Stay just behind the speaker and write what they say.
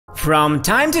From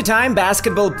time to time,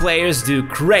 basketball players do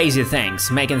crazy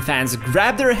things, making fans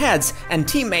grab their heads and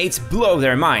teammates blow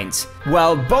their minds.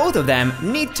 Well, both of them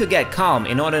need to get calm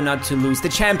in order not to lose the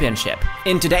championship.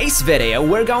 In today's video,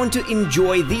 we're going to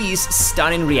enjoy these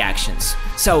stunning reactions.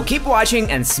 So keep watching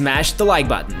and smash the like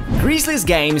button. Grizzlies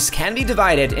games can be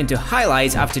divided into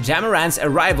highlights after Ja Morant's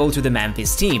arrival to the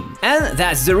Memphis team. And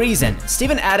that's the reason.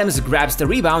 Steven Adams grabs the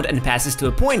rebound and passes to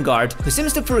a point guard who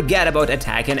seems to forget about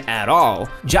attacking at all.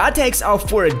 Ja takes off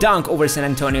for a dunk over San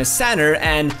Antonio's center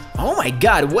and oh my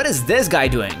god, what is this guy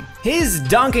doing? He's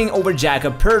dunking over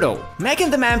Jakob Poeltl,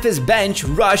 making the Memphis bench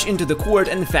rush into the court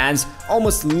and fans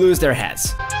almost lose their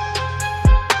heads.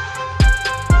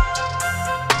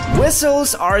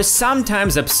 Whistles are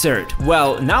sometimes absurd.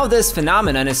 Well, now this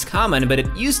phenomenon is common, but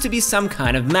it used to be some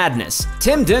kind of madness.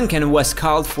 Tim Duncan was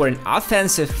called for an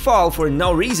offensive foul for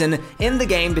no reason in the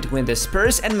game between the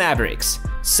Spurs and Mavericks.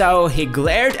 So he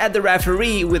glared at the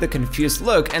referee with a confused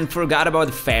look and forgot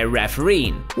about fair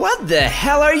refereeing. What the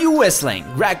hell are you whistling?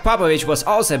 Greg Popovich was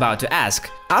also about to ask.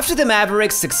 After the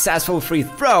Mavericks' successful free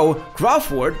throw,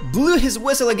 Crawford blew his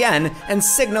whistle again and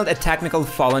signaled a technical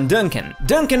foul on Duncan.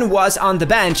 Duncan was on the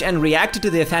bench and reacted to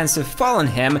the offensive foul on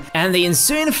him and the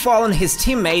ensuing foul on his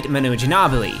teammate Manu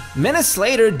Ginobili. Minutes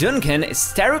later, Duncan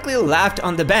hysterically laughed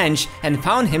on the bench and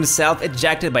found himself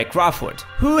ejected by Crawford,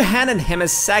 who handed him a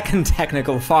second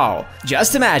technical foul.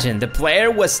 Just imagine, the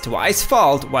player was twice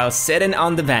fouled while sitting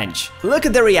on the bench. Look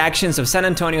at the reactions of San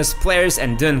Antonio's players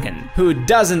and Duncan, who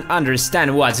doesn't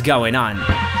understand what's going on.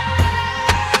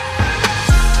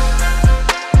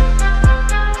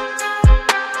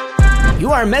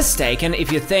 You are mistaken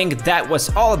if you think that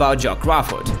was all about Joe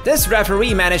Crawford. This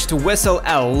referee managed to whistle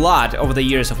a lot over the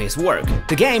years of his work.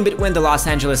 The game between the Los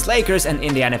Angeles Lakers and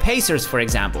Indiana Pacers, for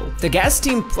example. The guest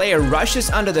team player rushes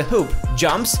under the hoop,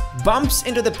 jumps, bumps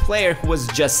into the player who was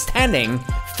just standing,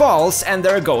 falls, and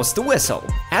there goes the whistle.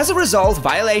 As a result,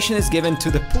 violation is given to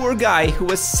the poor guy who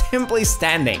was simply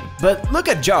standing. But look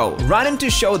at Joe, running to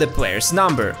show the player's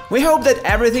number. We hope that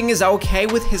everything is okay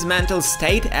with his mental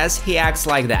state as he acts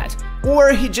like that.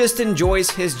 Or he just enjoys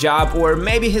his job, or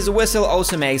maybe his whistle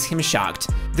also makes him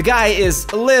shocked. The guy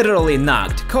is literally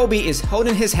knocked. Kobe is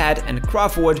holding his head and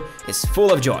Crawford is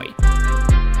full of joy.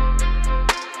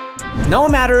 No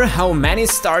matter how many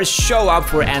stars show up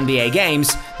for NBA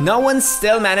games, no one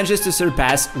still manages to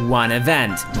surpass one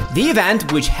event. The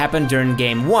event which happened during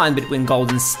Game 1 between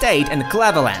Golden State and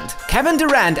Cleveland. Kevin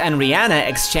Durant and Rihanna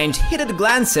exchanged heated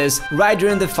glances right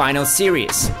during the final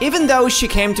series, even though she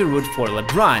came to root for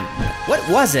LeBron. What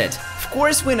was it? Of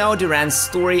course, we know Durant's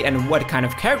story and what kind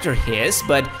of character he is,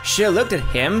 but she looked at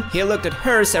him, he looked at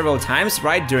her several times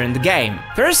right during the game.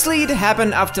 Firstly, it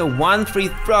happened after one free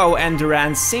throw and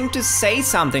Durant seemed to say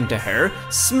something to her,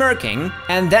 smirking,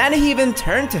 and then he even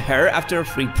turned to her after a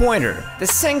three-pointer. The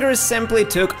singer simply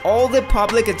took all the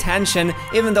public attention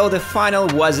even though the final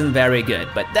wasn't very good,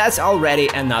 but that's already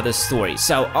another story.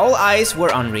 So all eyes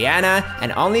were on Rihanna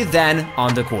and only then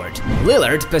on the court.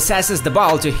 Lillard possesses the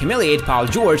ball to humiliate Paul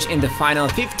George in the final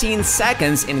 15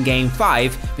 seconds in Game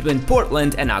 5 between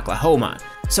Portland and Oklahoma.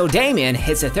 So Damian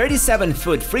hits a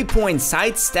 37-foot three-point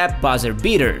sidestep buzzer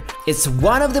beater. It's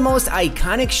one of the most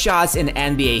iconic shots in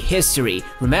NBA history,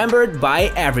 remembered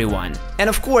by everyone. And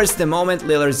of course, the moment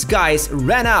Lillard's guys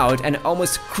ran out and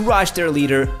almost crushed their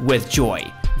leader with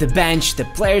joy. The bench, the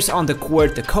players on the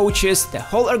court, the coaches, the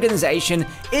whole organization,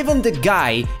 even the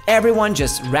guy, everyone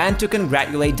just ran to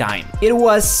congratulate Dame. It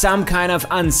was some kind of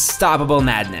unstoppable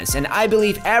madness, and I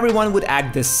believe everyone would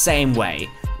act the same way.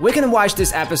 We can watch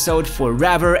this episode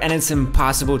forever and it's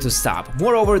impossible to stop.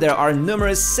 Moreover, there are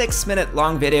numerous 6-minute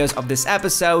long videos of this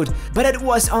episode, but it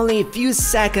was only a few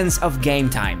seconds of game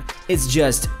time. It's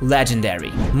just legendary.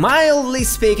 Mildly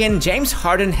speaking, James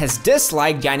Harden has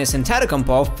disliked Giannis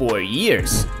Antetokounmpo for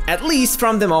years. At least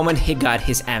from the moment he got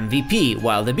his MVP,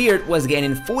 while the Beard was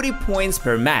gaining 40 points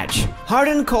per match.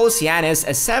 Harden calls Giannis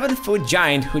a 7-foot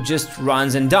giant who just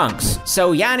runs and dunks.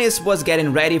 So Giannis was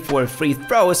getting ready for free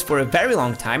throws for a very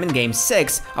long time in Game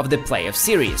 6 of the playoff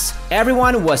series.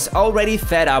 Everyone was already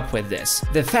fed up with this.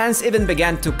 The fans even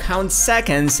began to count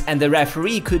seconds and the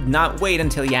referee could not wait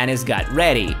until Giannis got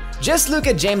ready. Just look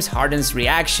at James Harden's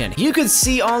reaction. You could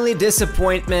see only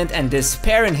disappointment and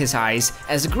despair in his eyes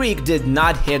as Greek did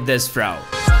not hit this throw.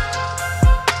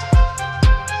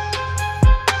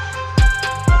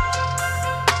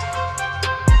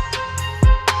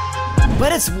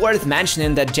 But it's worth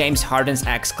mentioning that James Harden's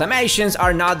exclamations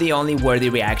are not the only worthy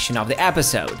reaction of the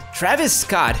episode. Travis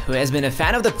Scott, who has been a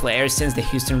fan of the player since the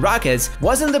Houston Rockets,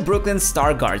 was on the Brooklyn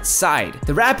Star Guards side.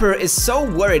 The rapper is so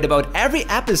worried about every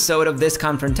episode of this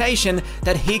confrontation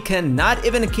that he cannot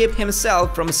even keep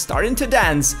himself from starting to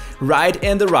dance right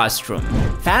in the rostrum.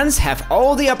 Fans have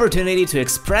all the opportunity to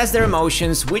express their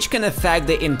emotions, which can affect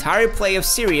the entire playoff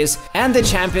series and the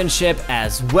championship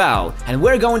as well. And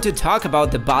we're going to talk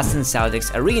about the Boston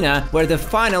Celtics arena, where the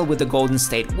final with the Golden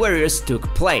State Warriors took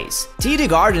place. TD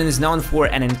Garden is known for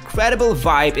an incredible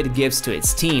vibe it gives to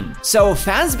its team. So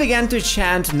fans began to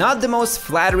chant not the most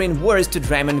flattering words to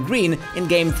Draymond Green in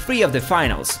Game 3 of the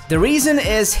finals. The reason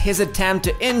is his attempt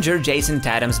to injure Jason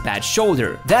Tatum's bad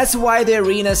shoulder. That's why the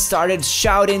arena started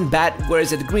shouting bad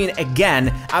words at Green again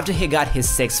after he got his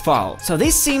 6th foul. So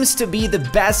this seems to be the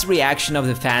best reaction of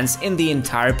the fans in the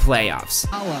entire playoffs.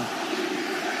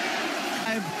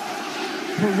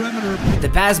 The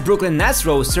past Brooklyn Nets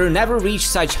roster never reached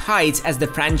such heights as the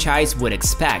franchise would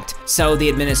expect, so the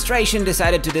administration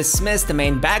decided to dismiss the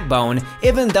main backbone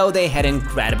even though they had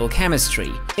incredible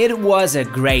chemistry. It was a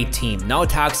great team, no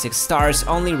toxic stars,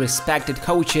 only respected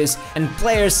coaches, and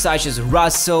players such as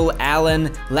Russell,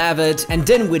 Allen, Levitt, and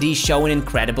Dinwiddie showing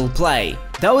incredible play.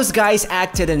 Those guys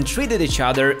acted and treated each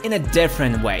other in a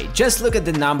different way. Just look at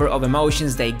the number of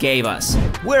emotions they gave us.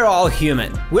 We're all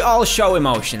human. We all show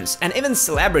emotions, and even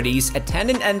celebrities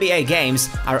attending NBA games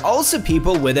are also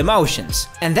people with emotions.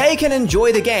 And they can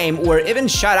enjoy the game or even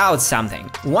shout out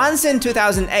something. Once in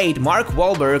 2008, Mark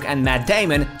Wahlberg and Matt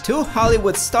Damon, two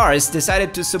Hollywood stars,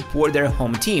 decided to support their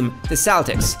home team, the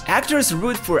Celtics. Actors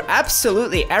root for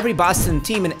absolutely every Boston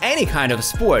team in any kind of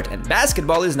sport, and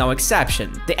basketball is no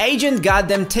exception. The agent got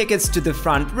them tickets to the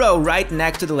front row right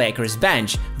next to the Lakers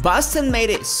bench. Boston made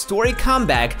a historic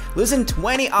comeback, losing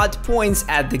 20-odd points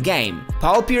at the game.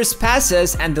 Paul Pierce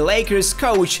passes and the Lakers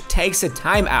coach takes a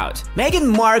timeout.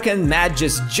 Meghan, Mark and Matt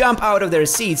just jump out of their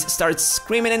seats, start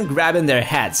screaming and grabbing their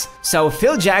heads. So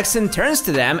Phil Jackson turns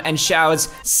to them and shouts,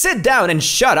 "Sit down and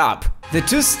shut up." The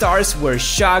two stars were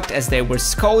shocked as they were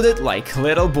scolded like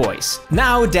little boys.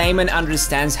 Now Damon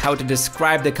understands how to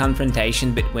describe the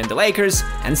confrontation between the Lakers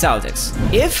and Celtics.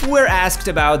 If we're asked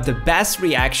about the best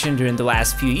reaction during the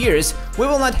last few years, we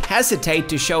will not hesitate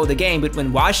to show the game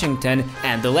between Washington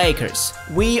and the Lakers.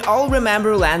 We all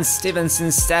remember Lance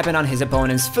Stevenson stepping on his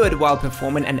opponent's foot while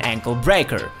performing an ankle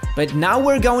breaker. But now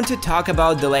we're going to talk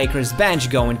about the Lakers bench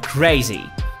going crazy.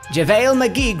 JaVale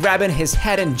McGee grabbing his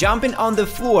head and jumping on the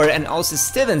floor, and also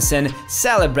Stevenson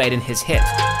celebrating his hit.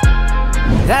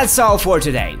 That's all for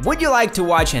today. Would you like to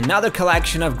watch another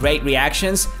collection of great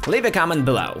reactions? Leave a comment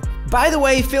below. By the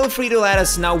way, feel free to let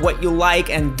us know what you like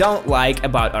and don't like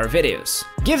about our videos.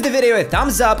 Give the video a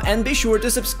thumbs up and be sure to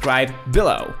subscribe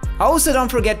below. Also, don't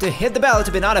forget to hit the bell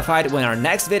to be notified when our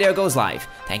next video goes live.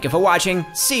 Thank you for watching.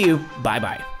 See you.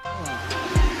 Bye-bye.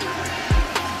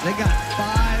 They got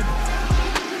 5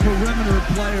 perimeter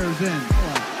players in.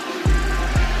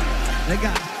 They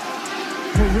got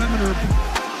perimeter.